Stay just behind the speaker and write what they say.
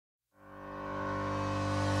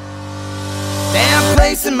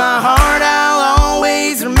place in my heart I'll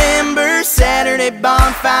always remember. Saturday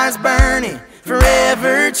bonfires burning,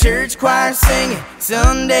 forever church choir singing,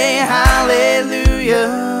 Sunday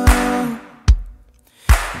hallelujah.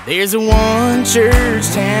 There's a one church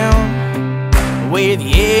town where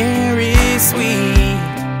the air is sweet.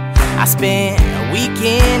 I spent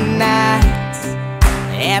weekend nights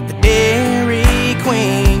at the Dairy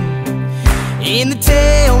Queen, in the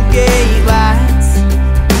tailgate lights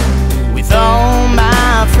with all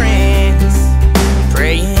my friends,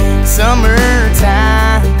 praying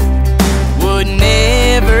summertime would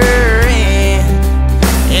never end.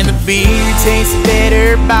 And the beer tastes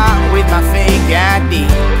better bought with my fake ID.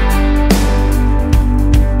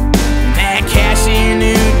 That cashier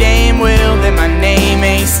knew damn well that my name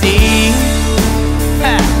ain't Steve.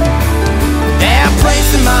 That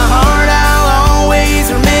place in my heart I'll always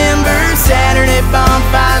remember. Saturday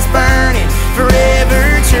bonfires burning,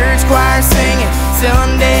 forever church choir singing,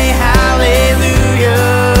 Sunday hallelujah.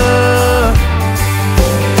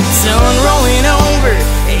 Sun rolling over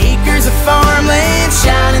acres of farmland,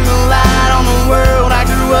 shining the light on the world I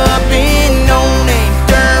grew up in. No name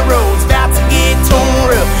dirt roads about to get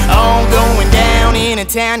tore up, all going down in a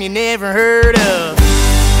town you never heard of.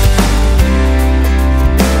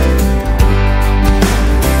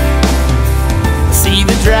 See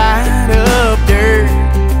the dried up dirt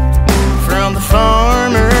from the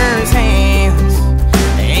farmer's hands,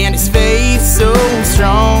 and his faith so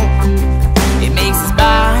strong it makes his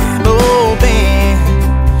Bible bend.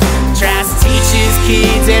 Tries to teach his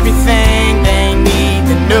kids everything they need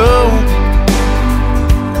to know,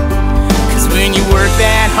 'cause when you work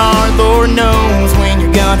that hard, Lord knows when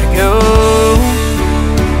you're gonna go.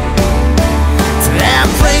 To that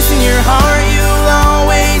place in your heart you'll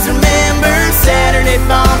always remember. Saturday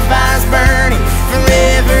bonfires burning,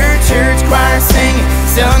 forever church choir singing,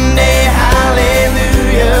 Sunday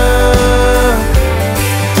hallelujah.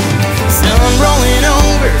 Sun rolling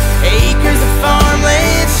over acres of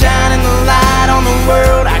farmland, shining the light on the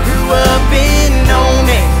world I grew up in. No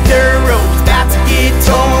name dirt roads about to get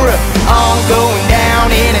tore up, all going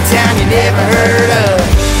down in a town you never heard of.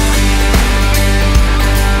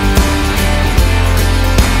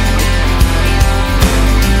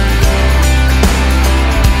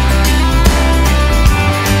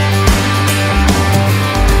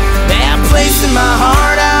 In my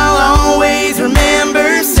heart I'll always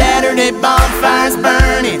remember. Saturday bonfires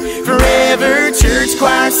burning, forever church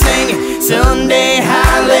choir singing, Sunday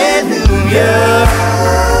hallelujah.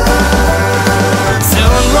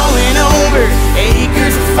 Sun rolling over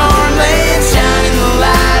acres of farmland, shining the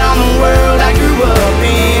light on the world I grew up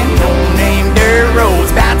in. No name dirt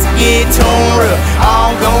roads about to get tore up,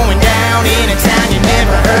 all going down in a town you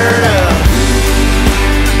never heard of.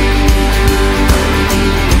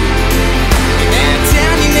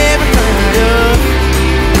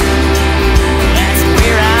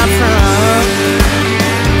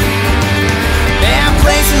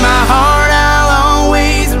 My heart I'll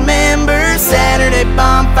always remember. Saturday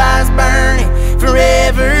bonfires burning,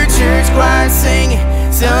 forever church choir singing,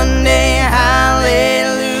 Sunday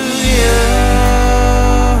hallelujah.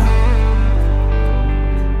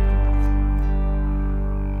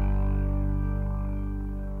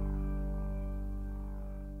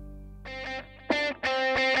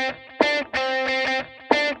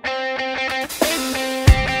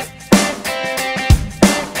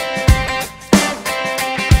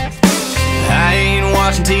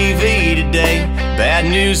 TV today, bad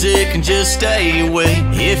music can just stay away.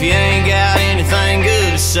 If you ain't got anything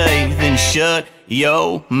good to say, then shut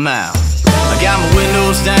your mouth. I got my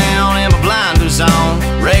windows down and my blinders on,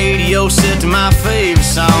 radio set to my favorite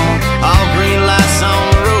song. All green lights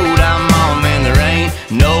on the road I'm on, man, there ain't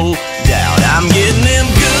no doubt I'm getting them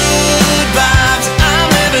good vibes. I'm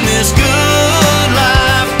living this good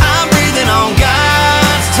life, I'm breathing on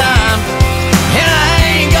God's time, and I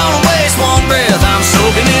ain't gonna waste one breath. I'm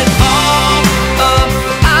soaking it all up.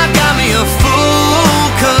 I got me a full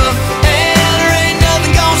cup, and there ain't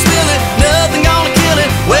nothing gonna spill it, nothing gonna kill it.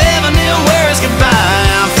 Waving them words goodbye,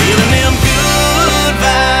 I'm feeling them good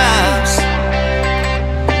vibes.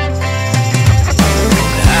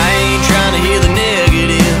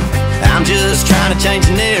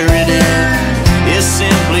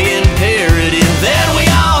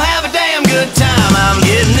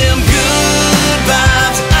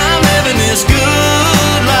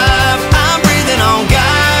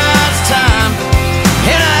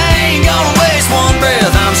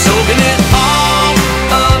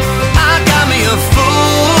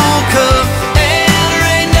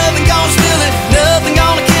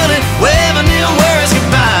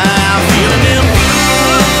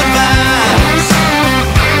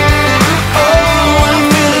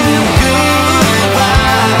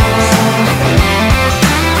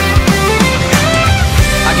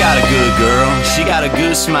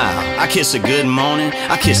 I kiss a good morning,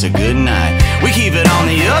 I kiss a good night. We keep it on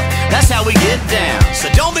the up, that's how we get down. So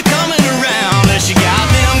don't be coming around unless you got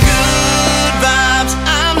them good vibes.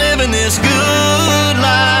 I'm living this good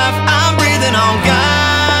life, I'm breathing on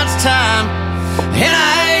God's time, and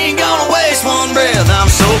I ain't gonna waste one breath. I'm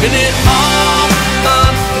soaking it all